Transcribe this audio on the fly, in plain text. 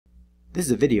This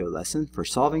is a video lesson for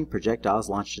solving projectiles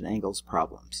launched at angles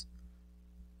problems.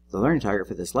 The learning target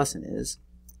for this lesson is,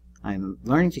 I am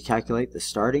learning to calculate the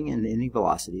starting and ending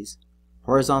velocities,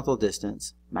 horizontal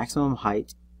distance, maximum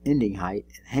height, ending height,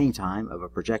 and hang time of a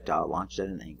projectile launched at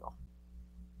an angle.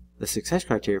 The success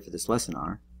criteria for this lesson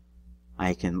are,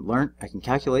 I can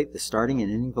calculate the starting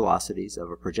and ending velocities of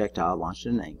a projectile launched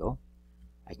at an angle.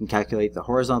 I can calculate the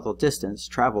horizontal distance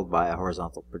traveled by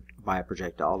a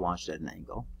projectile launched at an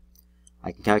angle.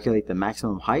 I can calculate the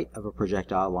maximum height of a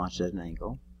projectile launched at an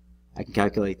angle. I can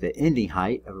calculate the ending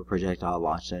height of a projectile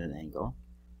launched at an angle.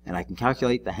 And I can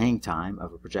calculate the hang time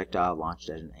of a projectile launched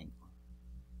at an angle.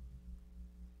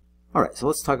 Alright, so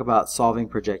let's talk about solving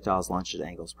projectiles launched at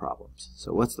angles problems.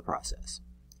 So what's the process?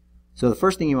 So the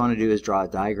first thing you want to do is draw a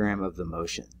diagram of the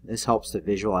motion. This helps to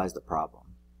visualize the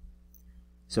problem.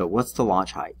 So what's the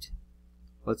launch height?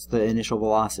 What's the initial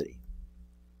velocity?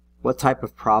 What type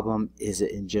of problem is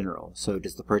it in general? So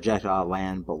does the projectile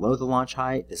land below the launch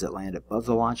height? Does it land above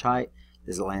the launch height?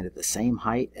 Does it land at the same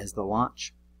height as the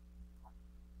launch?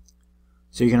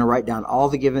 So you're going to write down all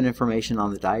the given information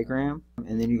on the diagram,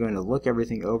 and then you're going to look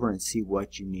everything over and see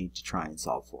what you need to try and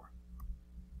solve for.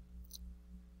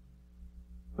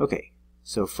 Okay,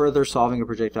 so further solving a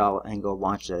projectile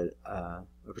launched at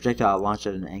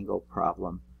an angle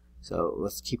problem. So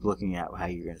let's keep looking at how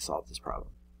you're going to solve this problem.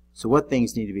 So what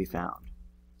things need to be found?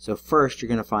 So first, you're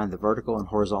going to find the vertical and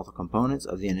horizontal components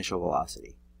of the initial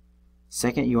velocity.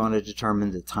 Second, you want to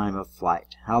determine the time of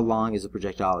flight. How long is the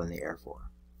projectile in the air for?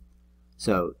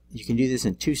 So you can do this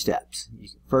in two steps.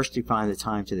 First, you find the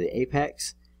time to the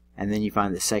apex, and then you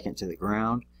find the second to the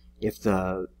ground. If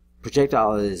the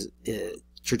projectile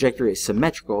trajectory is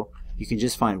symmetrical, you can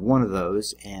just find one of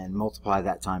those and multiply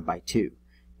that time by 2.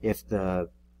 If the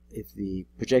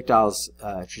projectile's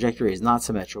trajectory is not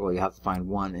symmetrical, you have to find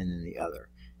one and then the other.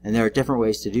 And there are different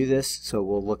ways to do this, so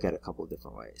we'll look at a couple of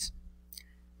different ways.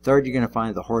 Third, you're going to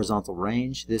find the horizontal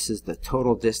range. This is the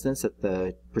total distance that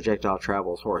the projectile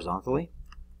travels horizontally.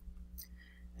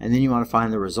 And then you want to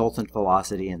find the resultant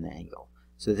velocity and the angle.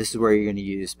 So this is where you're going to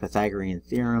use Pythagorean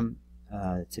theorem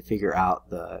to figure out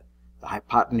the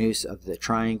hypotenuse of the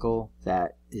triangle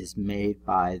that is made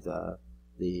by the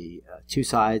two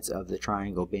sides of the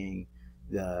triangle being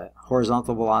the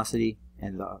horizontal velocity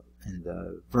and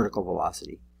the vertical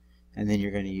velocity. And then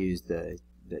you're going to use the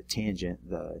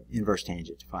inverse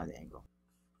tangent to find the angle.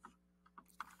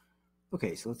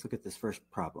 Okay, so let's look at this first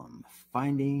problem.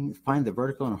 Find the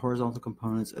vertical and horizontal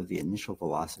components of the initial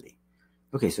velocity.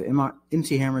 Okay, so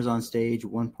MC Hammer's on stage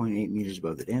 1.8 meters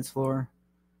above the dance floor.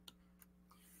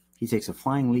 He takes a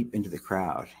flying leap into the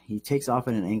crowd. He takes off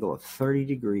at an angle of 30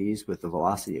 degrees with a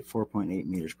velocity of 4.8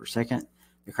 meters per second.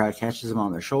 The crowd catches him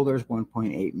on their shoulders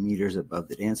 1.8 meters above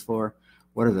the dance floor.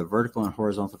 What are the vertical and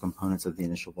horizontal components of the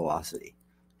initial velocity?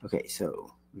 Okay,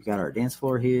 so we've got our dance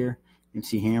floor here.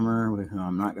 MC Hammer, who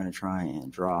I'm not going to try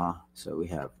and draw. So we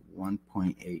have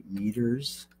 1.8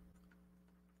 meters.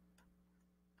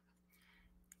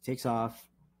 Takes off,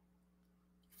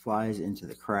 flies into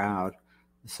the crowd.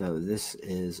 So this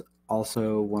is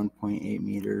also 1.8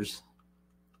 meters.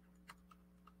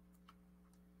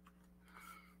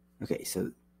 Okay,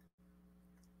 so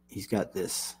he's got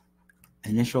this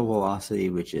initial velocity,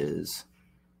 which is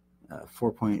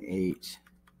 4.8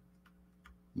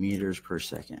 meters per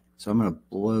second. So I'm going to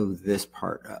blow this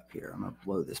part up here. I'm going to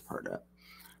blow this part up.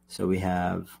 So we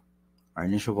have our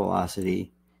initial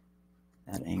velocity.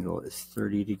 That angle is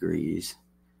 30 degrees.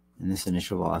 And this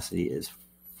initial velocity is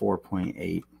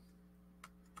 4.8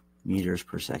 meters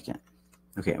per second.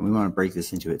 Okay, and we want to break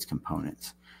this into its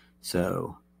components.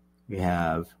 So we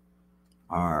have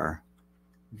our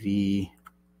Vx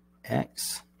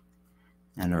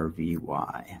and our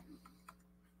Vy.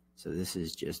 So this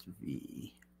is just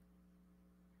V.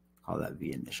 Call that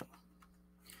V initial.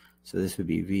 So this would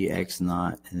be Vx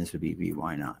naught, and this would be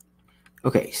Vy naught.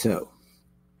 Okay, so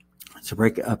to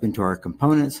break it up into our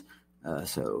components,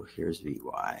 so here's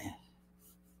Vy.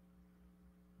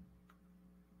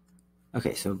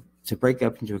 Okay, so to break a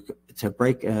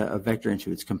vector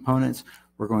into its components,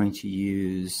 we're going to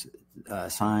use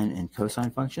sine and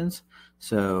cosine functions.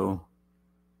 So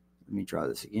let me draw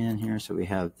this again here. So we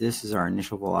have, this is our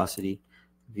initial velocity.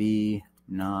 V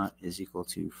naught is equal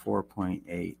to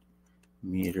 4.8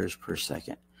 meters per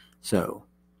second. So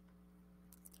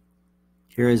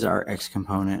here is our x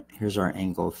component. Here's our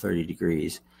angle, 30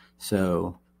 degrees.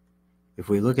 So if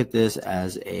we look at this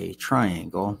as a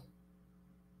triangle,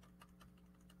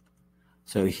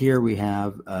 so here we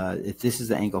have, if this is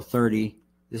the angle 30,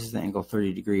 this is the angle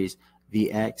 30 degrees,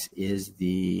 Vx is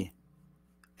the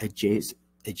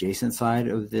adjacent side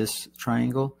of this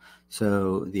triangle.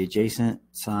 So the adjacent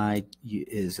side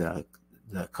is the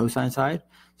cosine side.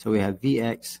 So we have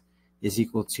Vx is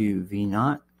equal to V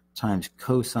naught times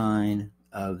cosine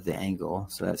of the angle.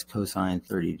 So that's cosine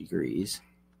 30 degrees.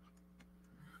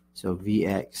 So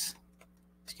Vx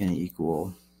is going to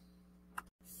equal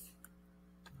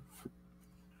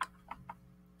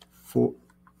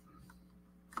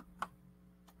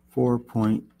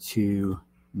 4.2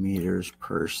 meters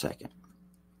per second.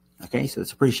 Okay, so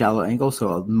it's a pretty shallow angle,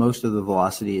 so most of the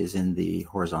velocity is in the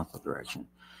horizontal direction.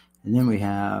 And then we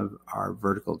have our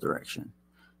vertical direction.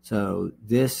 So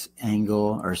this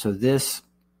angle, or so this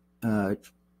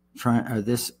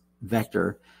this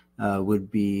vector would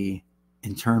be,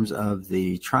 in terms of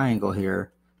the triangle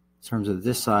here, in terms of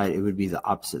this side, it would be the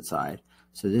opposite side.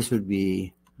 So this would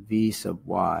be V sub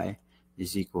y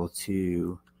is equal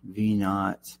to V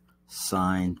naught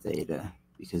sine theta,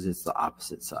 because it's the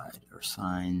opposite side, or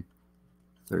sine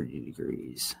 30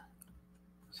 degrees.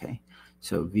 Okay,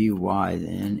 so Vy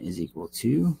then is equal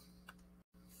to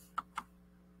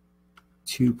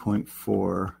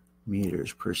 2.4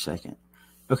 meters per second.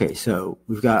 Okay, so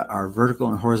we've got our vertical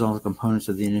and horizontal components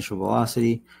of the initial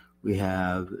velocity. We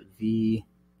have Vx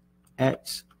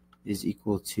is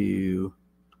equal to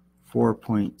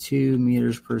 4.2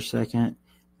 meters per second,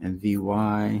 and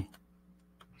Vy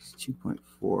is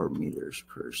 2.4 meters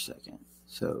per second.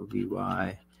 So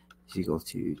Vy is equal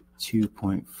to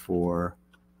 2.4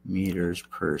 meters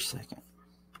per second.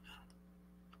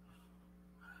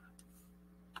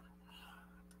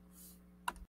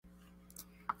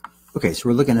 Okay, so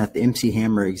we're looking at the MC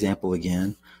Hammer example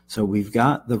again. So we've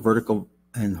got the vertical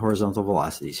and horizontal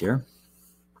velocities here.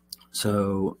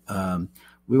 So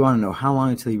we want to know how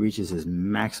long until he reaches his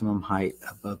maximum height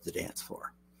above the dance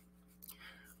floor.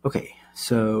 Okay,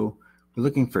 so we're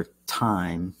looking for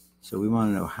time. So we want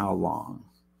to know how long.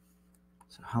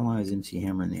 So how long is MC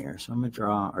Hammer in the air? So I'm going to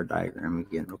draw our diagram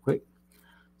again real quick.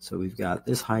 So we've got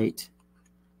this height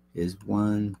is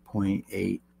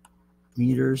 1.8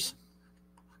 meters.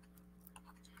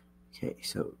 Okay,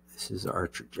 so this is our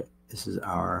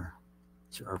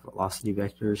velocity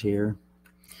vectors here.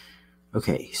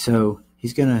 Okay, so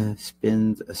he's going to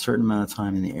spend a certain amount of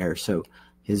time in the air. So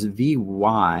his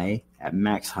Vy at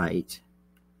max height,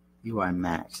 Vy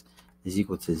max, is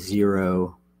equal to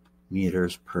 0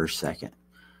 meters per second.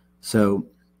 So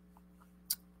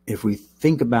if we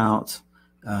think about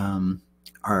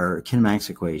our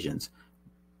kinematics equations,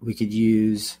 we could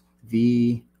use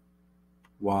Vy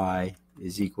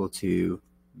is equal to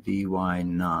Vy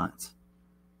naught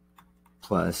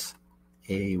plus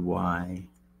Ayt.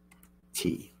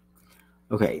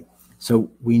 Okay,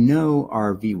 so we know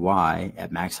our Vy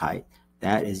at max height,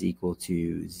 that is equal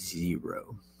to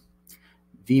 0.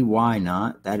 Vy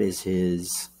naught, that is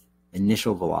his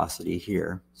initial velocity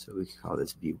here. So we could call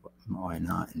this Vy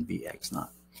naught and Vx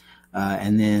naught.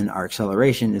 And then our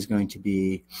acceleration is going to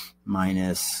be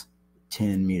minus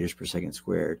 10 meters per second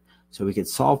squared. So we could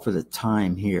solve for the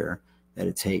time here that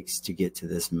it takes to get to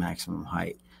this maximum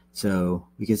height. So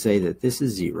we could say that this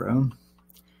is 0.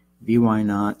 Vy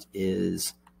naught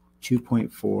is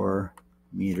 2.4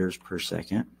 meters per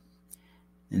second.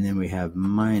 And then we have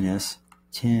minus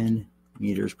 10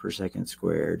 meters per second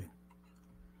squared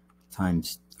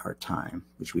times our time,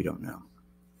 which we don't know.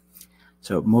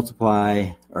 So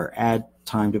multiply or add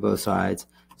time to both sides.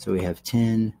 So we have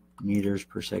 10 meters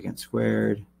per second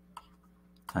squared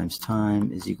times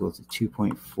time is equal to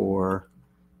 2.4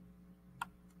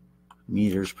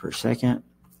 meters per second.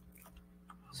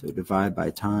 So divide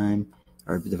by time,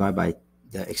 or divide by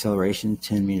the acceleration,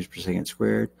 10 meters per second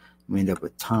squared. We end up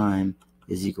with time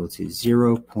is equal to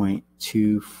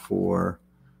 0.24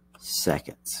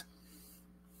 seconds.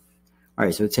 All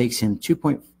right, so it takes him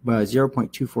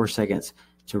 0.24 seconds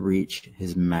to reach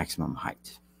his maximum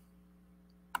height.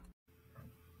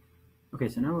 Okay,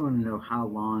 so now we want to know how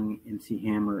long MC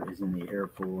Hammer is in the air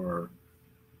for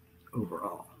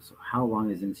overall. So how long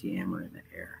is MC Hammer in the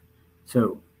air?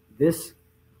 So this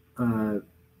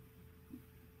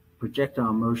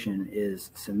projectile motion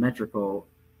is symmetrical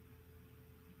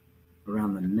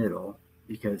around the middle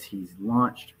because he's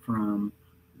launched from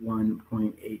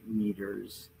 1.8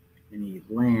 meters and he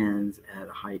lands at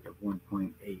a height of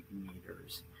 1.8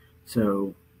 meters.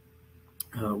 So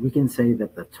we can say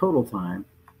that the total time,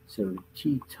 so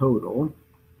T total,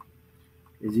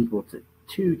 is equal to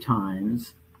 2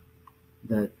 times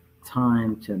the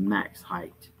time to max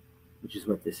height, which is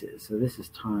what this is. So this is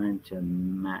time to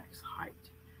max height.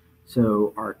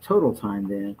 So our total time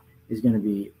then is going to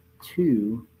be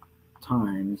 2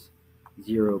 times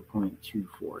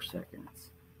 0.24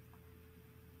 seconds.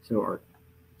 So our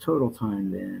total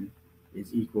time then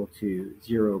is equal to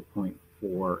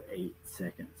 0.48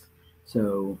 seconds.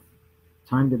 So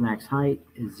time to max height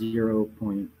is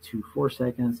 0.24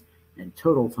 seconds, and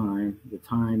total time, the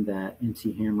time that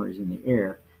MC Hammer is in the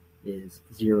air, is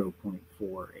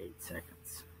 0.48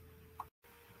 seconds.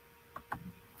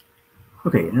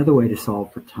 Okay, another way to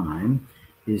solve for time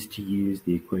is to use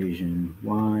the equation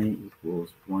y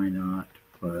equals y naught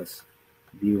plus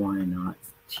vy naught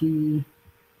t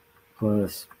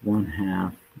plus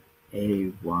 1/2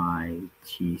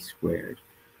 AYT squared.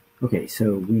 Okay,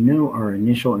 so we know our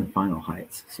initial and final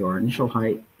heights. So our initial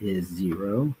height is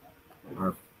 0.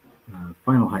 Our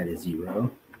final height is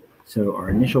 0. So our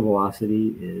initial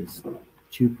velocity is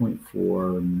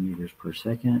 2.4 meters per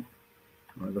second.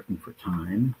 We're looking for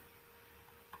time.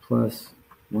 Plus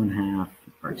 1/2,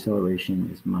 our acceleration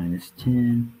is minus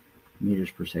 10 meters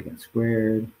per second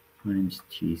squared times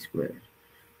t squared.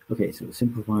 Okay, so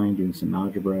simplifying, doing some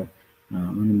algebra.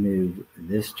 I'm going to move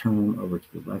this term over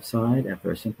to the left side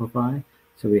after I simplify.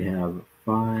 So we have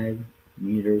 5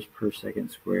 meters per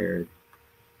second squared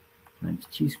times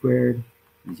t squared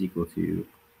is equal to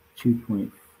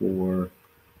 2.4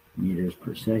 meters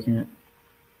per second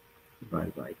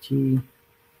divided by t.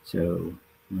 So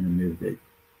I'm going to move the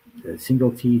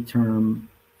single t term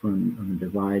I'm going to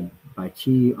divide by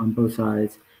t on both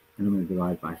sides, and I'm going to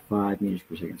divide by 5 meters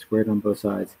per second squared on both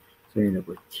sides. So I end up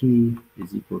with t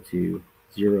is equal to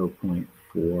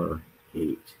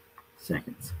 0.48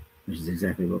 seconds, which is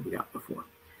exactly what we got before.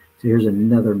 So here's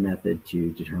another method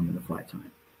to determine the flight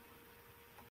time.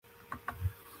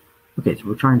 Okay, so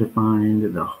we're trying to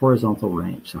find the horizontal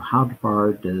range. So how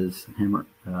far does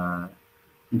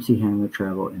MC Hammer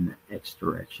travel in the x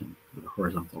direction for the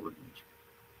horizontal range?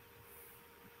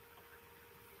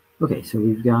 Okay, so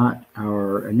we've got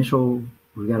our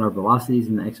velocities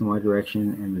in the x and y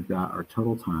direction, and we've got our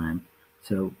total time.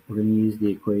 So we're going to use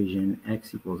the equation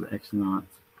x equals x naught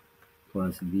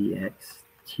plus vxt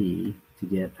to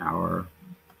get our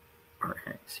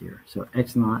x here. So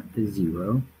x naught is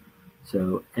 0.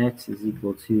 So x is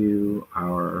equal to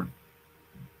our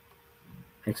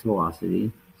x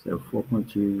velocity, so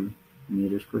 4.2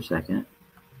 meters per second,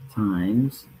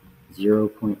 times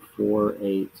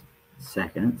 0.48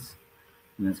 seconds.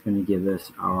 And that's going to give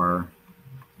us our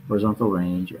horizontal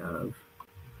range of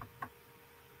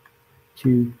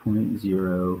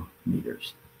 2.0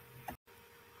 meters.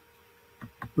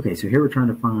 Okay, so here we're trying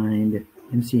to find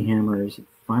MC Hammer's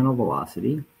final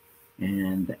velocity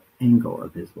and the angle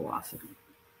of his velocity.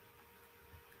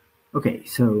 Okay,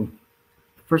 so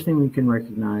the first thing we can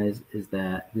recognize is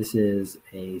that this is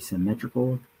a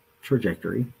symmetrical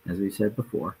trajectory, as we said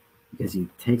before, because he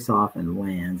takes off and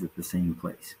lands at the same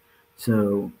place.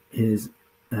 So his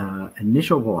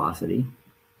initial velocity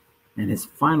and his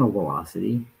final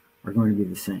velocity are going to be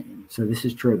the same. So this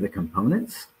is true of the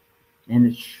components, and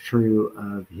it's true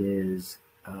of his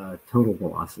total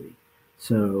velocity.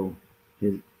 So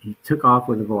he took off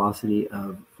with a velocity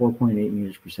of 4.8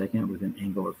 meters per second with an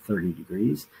angle of 30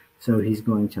 degrees. So he's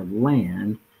going to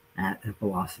land at a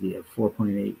velocity of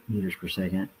 4.8 meters per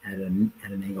second at an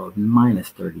angle of minus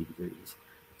 30 degrees.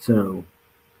 So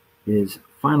his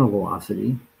final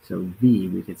velocity, so v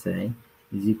we could say,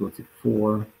 is equal to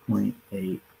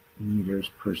 4.8 meters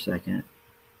per second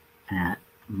at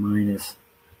minus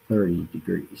 30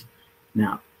 degrees.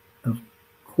 Now, of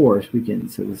course, we can,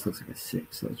 so this looks like a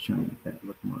 6, so let's try and make that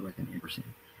look more like an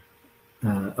ampersand.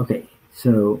 Okay,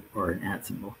 so, or an at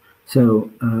symbol. So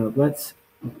let's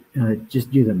just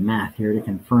do the math here to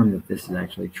confirm that this is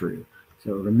actually true.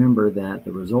 So remember that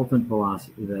the resultant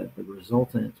velocity, that the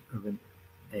resultant of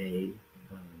a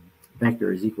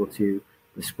vector is equal to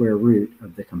the square root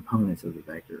of the components of the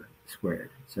vector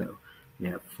squared. So we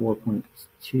have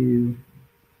 4.2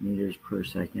 meters per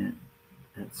second,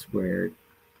 that's squared,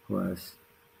 plus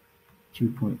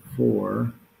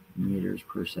 2.4 meters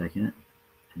per second,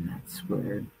 and that's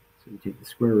squared. So we take the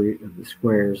square root of the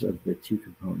squares of the two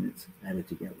components added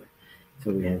together.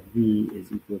 So we have v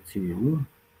is equal to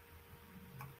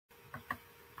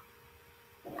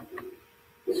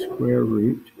square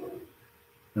root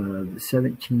of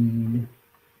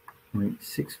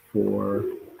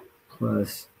 17.64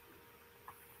 plus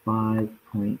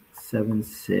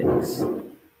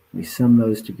 5.76. We sum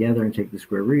those together and take the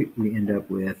square root, we end up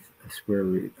with a square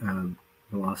root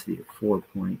velocity of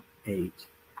 4.8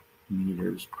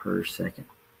 meters per second.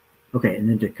 Okay, and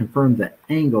then to confirm the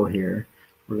angle here,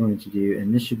 we're going to do,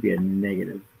 and this should be a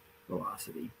negative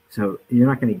velocity. So you're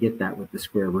not going to get that with the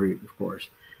square root, of course,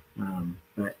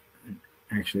 but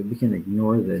actually we can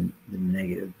ignore the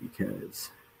negative because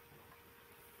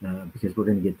we're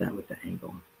going to get that with the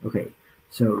angle. Okay,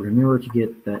 so remember, to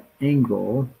get the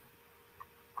angle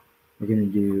we're going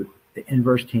to do the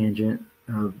inverse tangent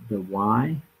of the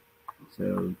y,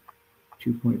 so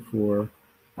 2.4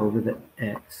 over the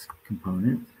x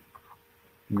component,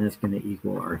 and that's going to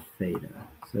equal our theta.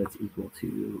 So that's equal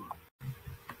to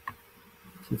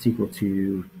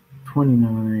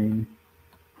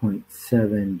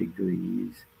 29.7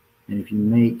 degrees. And if you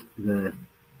make the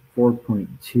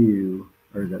 4.2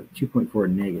 or the 2.4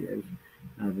 negative,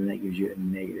 then that gives you a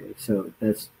negative. So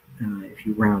that's if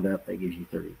you round up, that gives you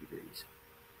 30 degrees.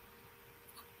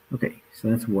 Okay, so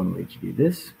that's one way to do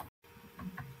this.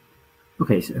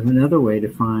 Okay, so another way to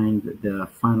find the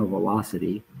final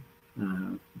velocity,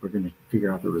 we're going to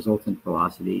figure out the resultant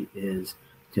velocity, is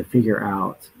to figure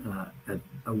out a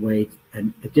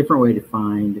different way to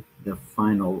find the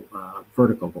final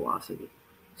vertical velocity.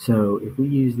 So if we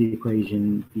use the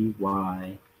equation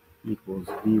Vy equals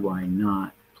Vy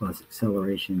naught plus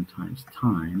acceleration times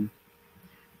time,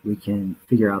 we can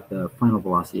figure out the final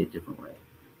velocity a different way.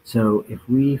 So if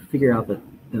we figure out the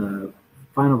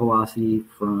final velocity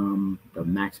from the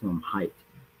maximum height,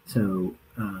 so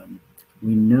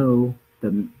we know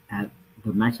at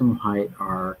the maximum height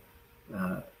our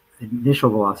initial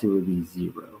velocity would be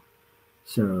 0.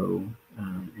 So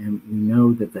and we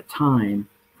know that the time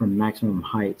from maximum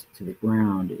height to the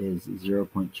ground is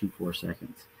 0.24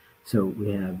 seconds. So we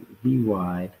have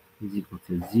Vy is equal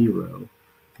to 0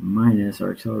 minus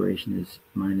our acceleration is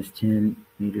minus 10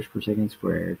 meters per second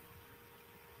squared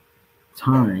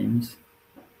times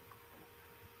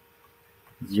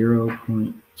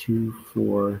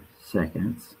 0.24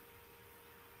 seconds.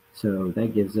 So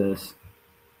that gives us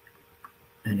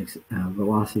a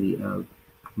velocity of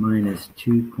minus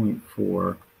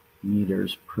 2.4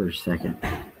 meters per second.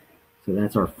 So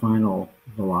that's our final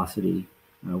velocity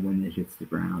when it hits the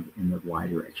ground in the y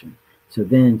direction. So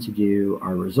then to do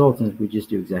our resultant, we just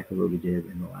do exactly what we did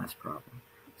in the last problem.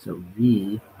 So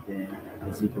V then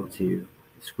is equal to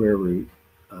the square root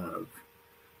of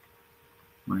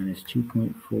minus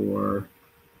 2.4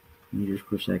 meters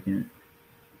per second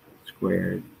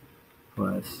squared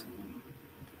plus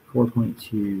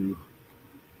 4.2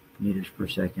 meters per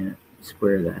second,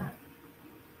 square that.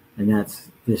 And that's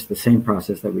just the same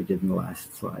process that we did in the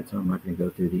last slide. So I'm not going to go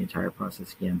through the entire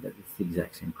process again, but it's the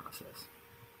exact same process.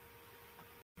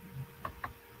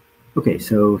 Okay,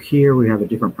 so here we have a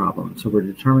different problem. So we're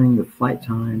determining the flight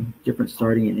time, different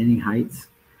starting at any heights.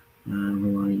 We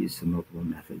want to use some multiple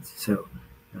methods. So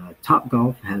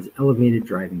Topgolf has elevated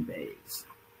driving bays.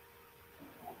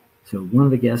 So one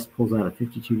of the guests pulls out a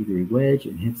 52-degree wedge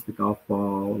and hits the golf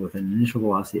ball with an initial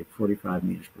velocity of 45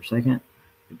 meters per second.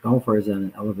 The golfer is at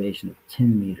an elevation of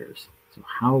 10 meters. So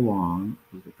how long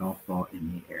was the golf ball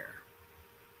in the air?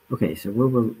 Okay, so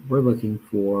we're looking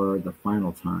for the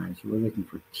final time. So we're looking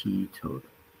for T total.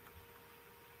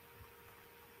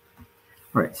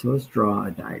 All right, so let's draw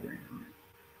a diagram.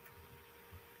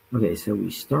 Okay, so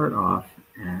we start off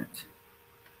at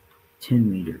 10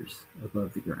 meters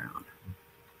above the ground.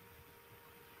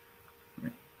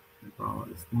 Right, the ball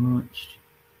is launched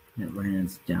and it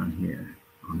lands down here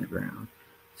on the ground.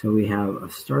 So we have a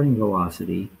starting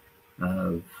velocity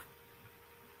of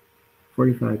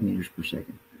 45 meters per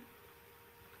second.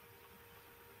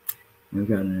 We've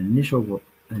got an initial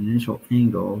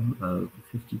angle of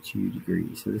 52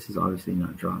 degrees. So this is obviously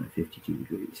not drawn at 52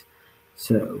 degrees.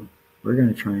 So we're going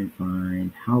to try and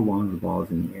find how long the ball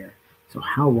is in the air. So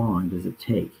how long does it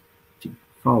take to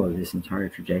follow this entire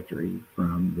trajectory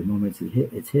from the moment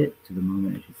it's hit to the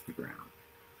moment it hits the ground?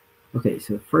 Okay,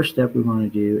 so the first step we want to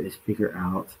do is figure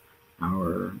out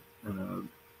our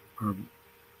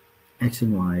x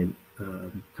and y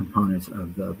components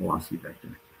of the velocity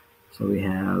vector. So we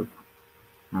have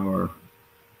our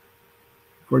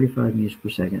 45 meters per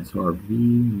second, so our v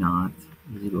naught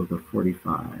is equal to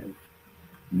 45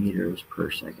 meters per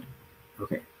second.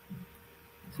 Okay,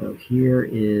 so here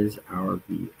is our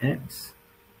vx,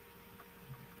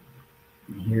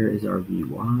 and here is our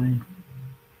vy.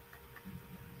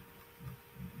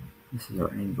 This is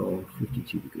our angle,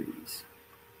 52 degrees.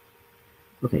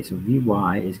 Okay, so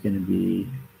Vy is going to be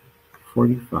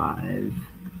 45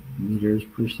 meters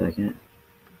per second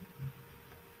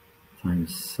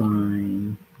times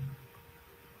sine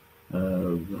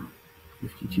of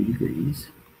 52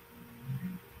 degrees.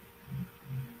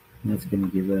 And that's going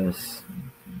to give us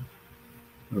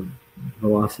a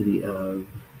velocity of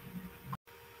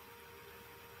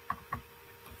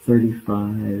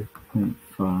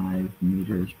 35.5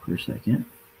 meters per second.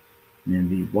 And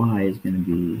then Vy is going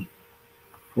to be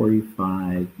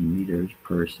 45 meters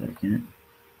per second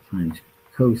times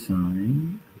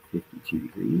cosine of 52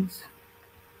 degrees.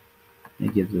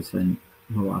 That gives us a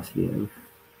velocity of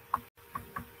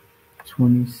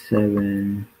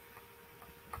 27.7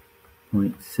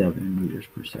 meters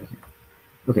per second.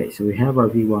 Okay, so we have our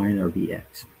Vy and our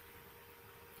Vx.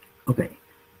 Okay,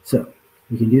 so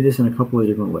we can do this in a couple of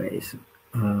different ways.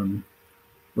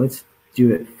 Let's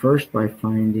do it first by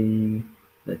finding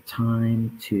the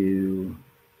time to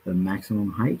the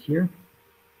maximum height here.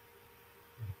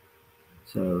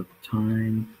 So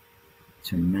time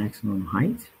to maximum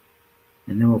height,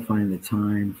 and then we'll find the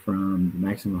time from the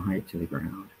maximum height to the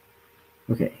ground.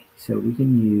 Okay, so we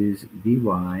can use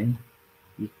Vy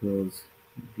equals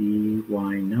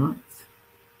Vy naught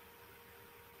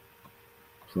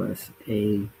plus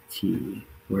AT,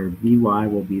 where Vy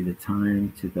will be the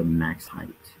time to the max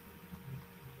height.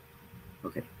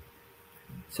 Okay,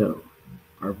 so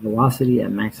our velocity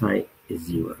at max height is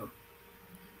 0.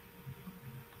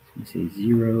 So we say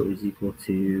 0 is equal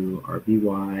to our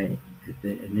Vy at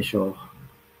the initial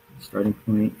starting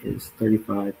point is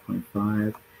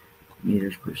 35.5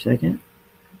 meters per second.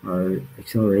 Our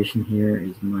acceleration here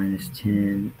is minus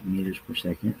 10 meters per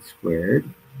second squared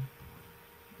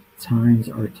times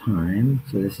our time.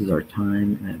 So this is our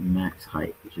time at max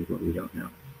height, which is what we don't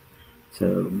know.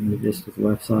 So move this to the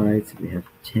left side. So we have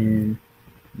 10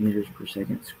 meters per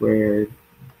second squared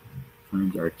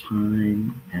times our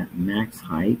time at max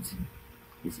height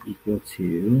is equal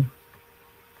to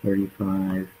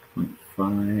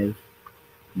 35.5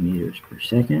 meters per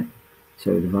second.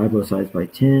 So divide both sides by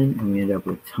 10, and we end up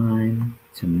with time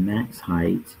to max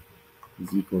height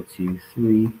is equal to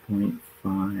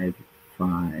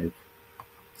 3.55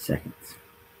 seconds.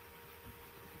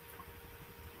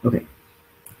 Okay.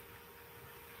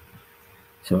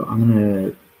 So I'm going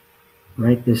to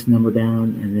write this number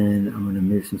down, and then I'm going to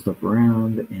move some stuff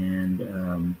around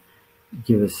and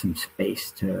give us some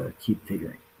space to keep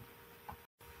figuring.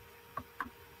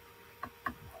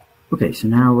 Okay, so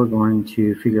now we're going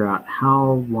to figure out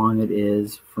how long it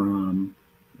is from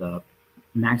the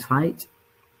max height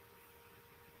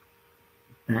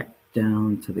back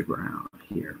down to the ground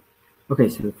here. Okay,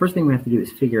 so the first thing we have to do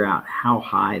is figure out how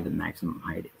high the maximum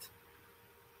height is.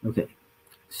 Okay,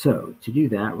 so to do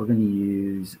that, we're going to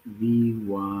use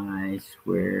Vy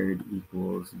squared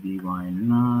equals Vy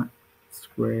naught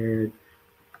squared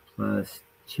plus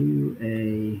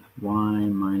 2ay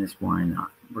minus y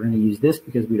naught. We're going to use this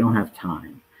because we don't have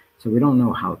time. So we don't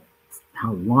know how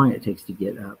long it takes to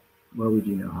get up. Well, we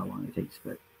do know how long it takes,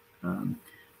 but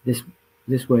this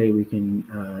way we can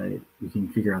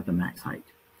figure out the max height.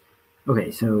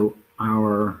 Okay, so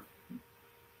our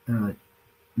the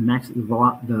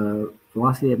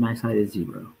velocity at max height is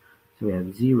 0. So we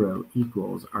have 0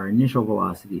 equals, our initial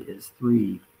velocity is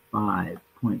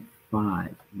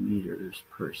 35.5 meters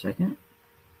per second,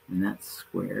 and that's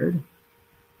squared,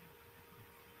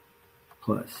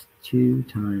 plus 2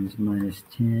 times minus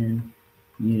 10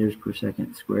 meters per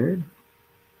second squared,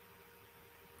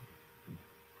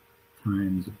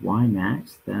 times y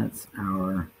max, that's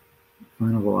our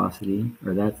final velocity,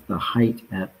 or that's the height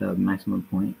at the maximum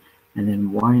point, and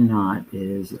then y naught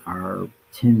is our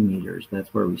 10 meters,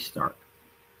 that's where we start.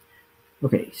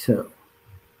 Okay, so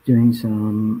doing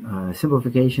some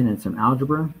simplification and some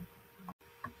algebra.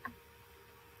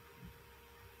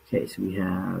 Okay, so we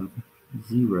have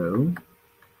 0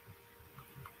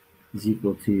 is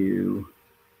equal to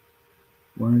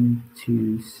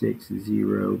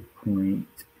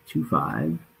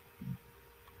 1260.25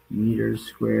 meters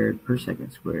squared per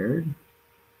second squared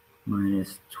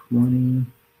minus 20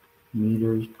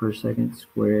 meters per second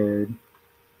squared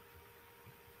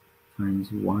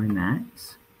times y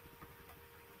max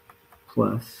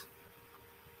plus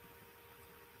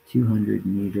 200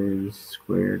 meters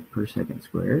squared per second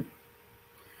squared.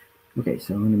 Okay,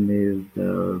 so I'm going to move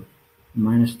the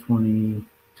minus 20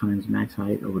 times max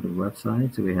height over to the left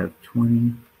side. So we have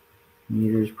 20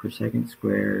 meters per second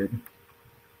squared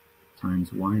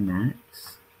times y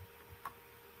max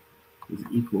is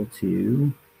equal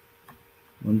to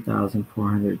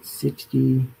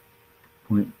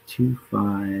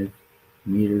 1460.25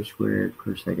 meters squared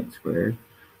per second squared.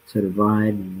 So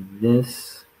divide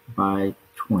this by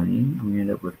 20, and we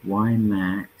end up with y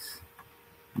max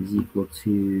is equal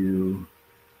to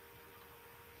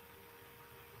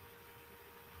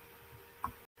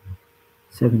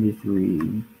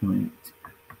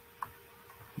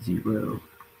 73.0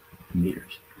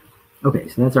 meters. Okay,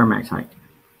 so that's our max height.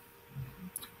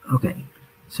 Okay,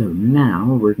 so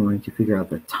now we're going to figure out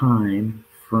the time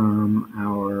from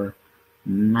our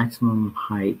maximum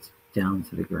height down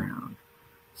to the ground.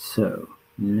 So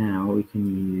now we can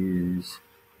use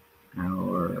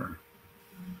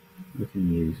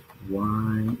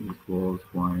y equals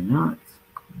y naught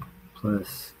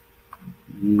plus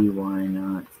Vy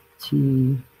naught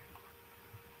t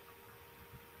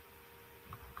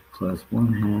plus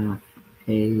 1/2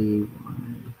 ay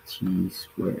t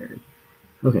squared.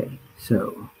 Okay,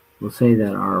 so we'll say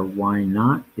that our y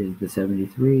naught is the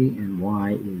 73 and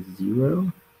y is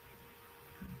 0.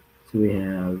 So we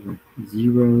have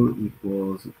 0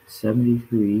 equals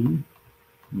 73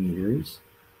 meters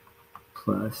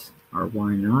plus our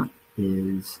y naught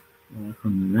is,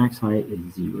 from the max height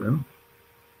is 0,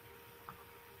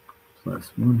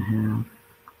 plus 1/2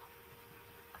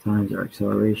 times our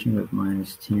acceleration of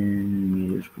minus 10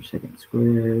 meters per second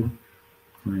squared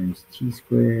times t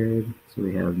squared. So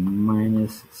we have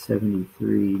minus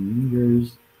 73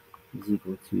 meters is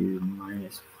equal to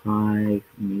minus 5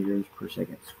 meters per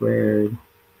second squared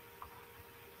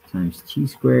times t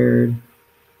squared.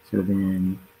 So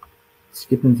then,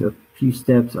 skipping a few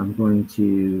steps, I'm going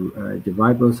to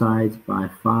divide both sides by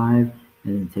 5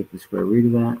 and then take the square root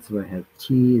of that. So I have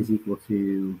t is equal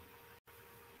to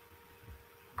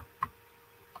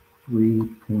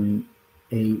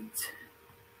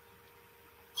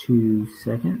 3.82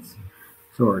 seconds.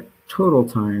 So our total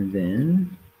time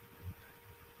then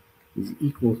is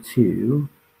equal to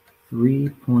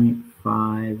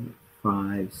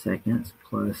 3.55 seconds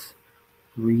plus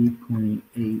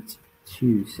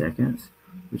 3.82 seconds,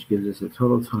 which gives us a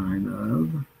total time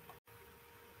of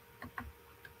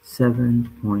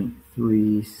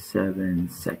 7.37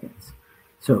 seconds.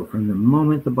 So from the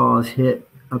moment the ball is hit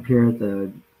up here at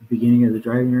the beginning of the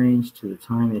driving range to the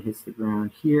time it hits the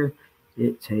ground here,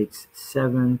 it takes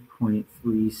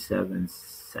 7.37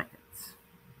 seconds.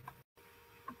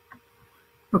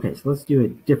 Okay, so let's do a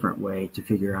different way to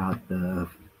figure out the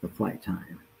flight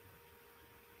time.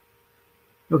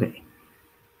 Okay,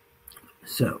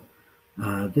 so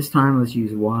this time let's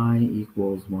use y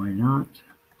equals y naught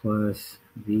plus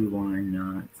vy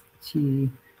naught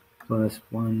t plus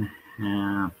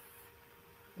 1/2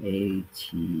 at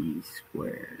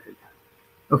squared.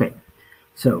 Okay,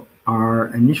 so our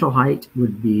initial height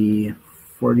would be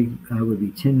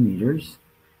 10 meters,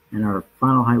 and our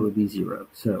final height would be 0.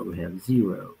 So we have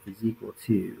 0 is equal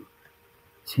to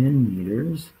 10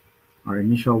 meters. Our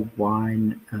initial y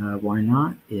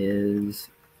naught is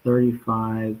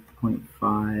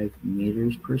 35.5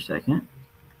 meters per second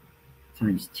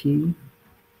times t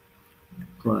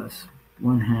plus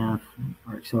 1/2.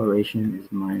 Our acceleration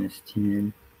is minus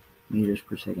 10 meters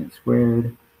per second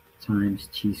squared times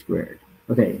t squared.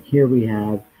 Okay, here we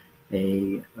have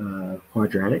a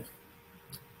quadratic.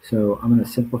 So I'm going to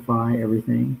simplify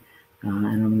everything, and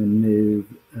I'm going to move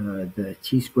the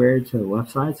t squared to the left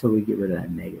side so we get rid of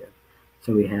that negative.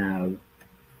 So we have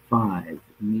 5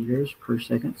 meters per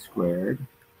second squared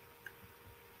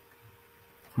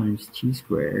times t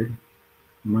squared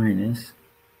minus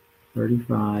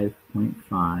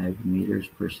 35.5 meters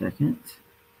per second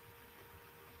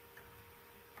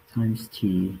times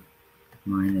t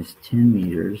minus 10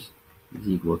 meters is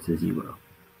equal to 0.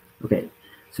 Okay,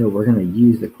 so we're going to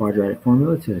use the quadratic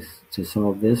formula to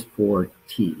solve this for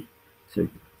t. So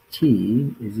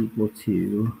t is equal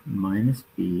to minus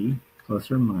b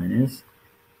plus or minus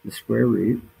the square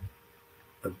root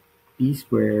of b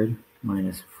squared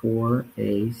minus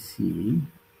 4ac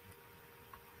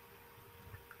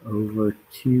over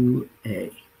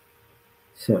 2a.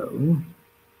 So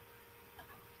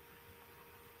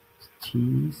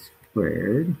t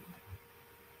squared,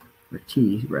 or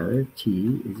t rather,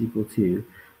 t is equal to,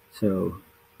 so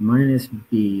minus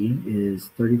b is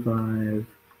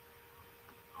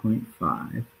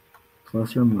 35.5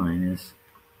 plus or minus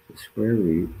the square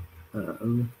root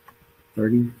of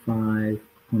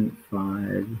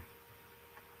 35.5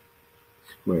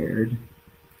 squared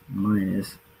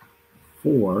minus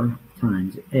 4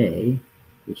 times a,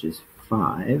 which is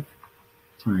 5,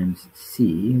 times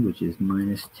c, which is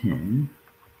minus 10,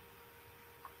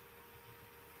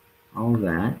 all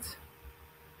that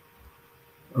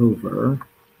over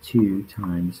 2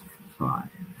 times 5.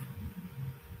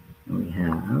 And we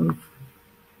have,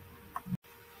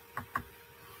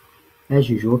 as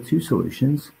usual, two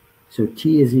solutions. So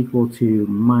t is equal to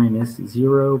minus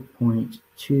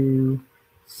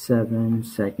 0.27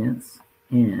 seconds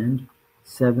and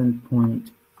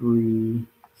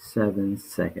 7.37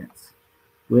 seconds,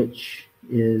 which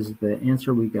is the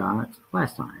answer we got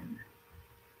last time.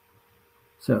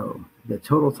 So the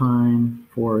total time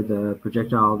for the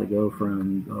projectile to go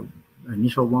from the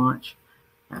initial launch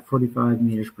at 45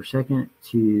 meters per second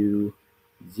to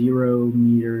 0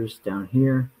 meters down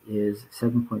here is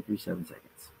 7.37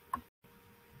 seconds.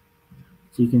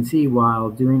 So you can see, while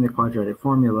doing the quadratic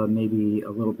formula may be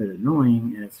a little bit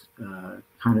annoying, and it's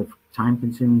kind of time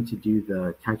consuming to do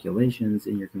the calculations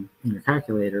in your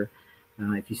calculator,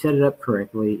 If you set it up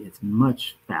correctly, it's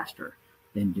much faster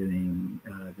than doing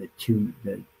the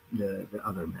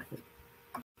other method.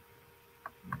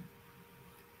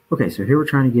 Okay, so here we're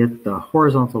trying to get the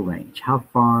horizontal range. How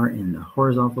far in the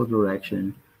horizontal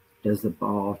direction does the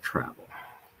ball travel?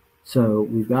 So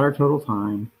we've got our total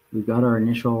time, we've got our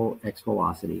initial x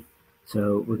velocity.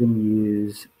 So we're going to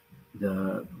use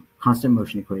the constant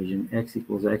motion equation, x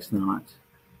equals x naught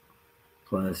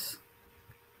plus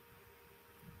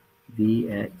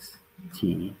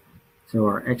vxt. So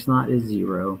our x naught is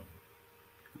 0,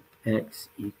 x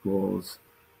equals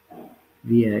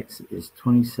Vx is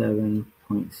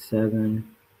 27.7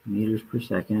 meters per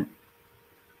second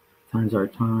times our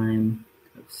time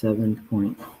of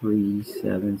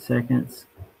 7.37 seconds.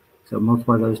 So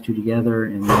multiply those two together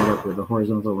and we end up with a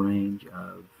horizontal range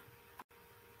of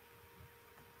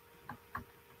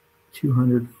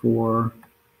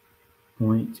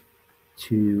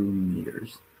 204.2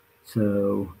 meters.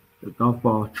 So the golf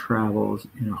ball travels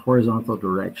in a horizontal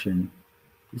direction,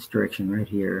 this direction right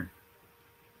here,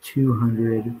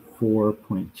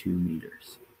 204.2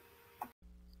 meters.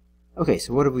 Okay,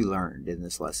 so what have we learned in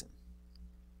this lesson?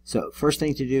 So first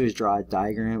thing to do is draw a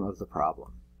diagram of the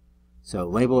problem. So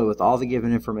label it with all the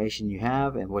given information you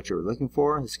have and what you're looking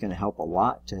for. It's going to help a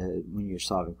lot when you're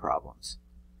solving problems.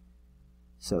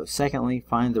 So secondly,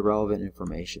 find the relevant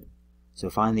information.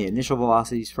 So find the initial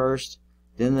velocities first,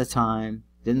 then the time,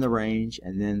 then the range,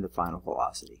 and then the final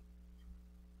velocity.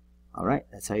 Alright,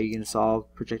 that's how you're going to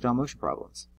solve projectile motion problems.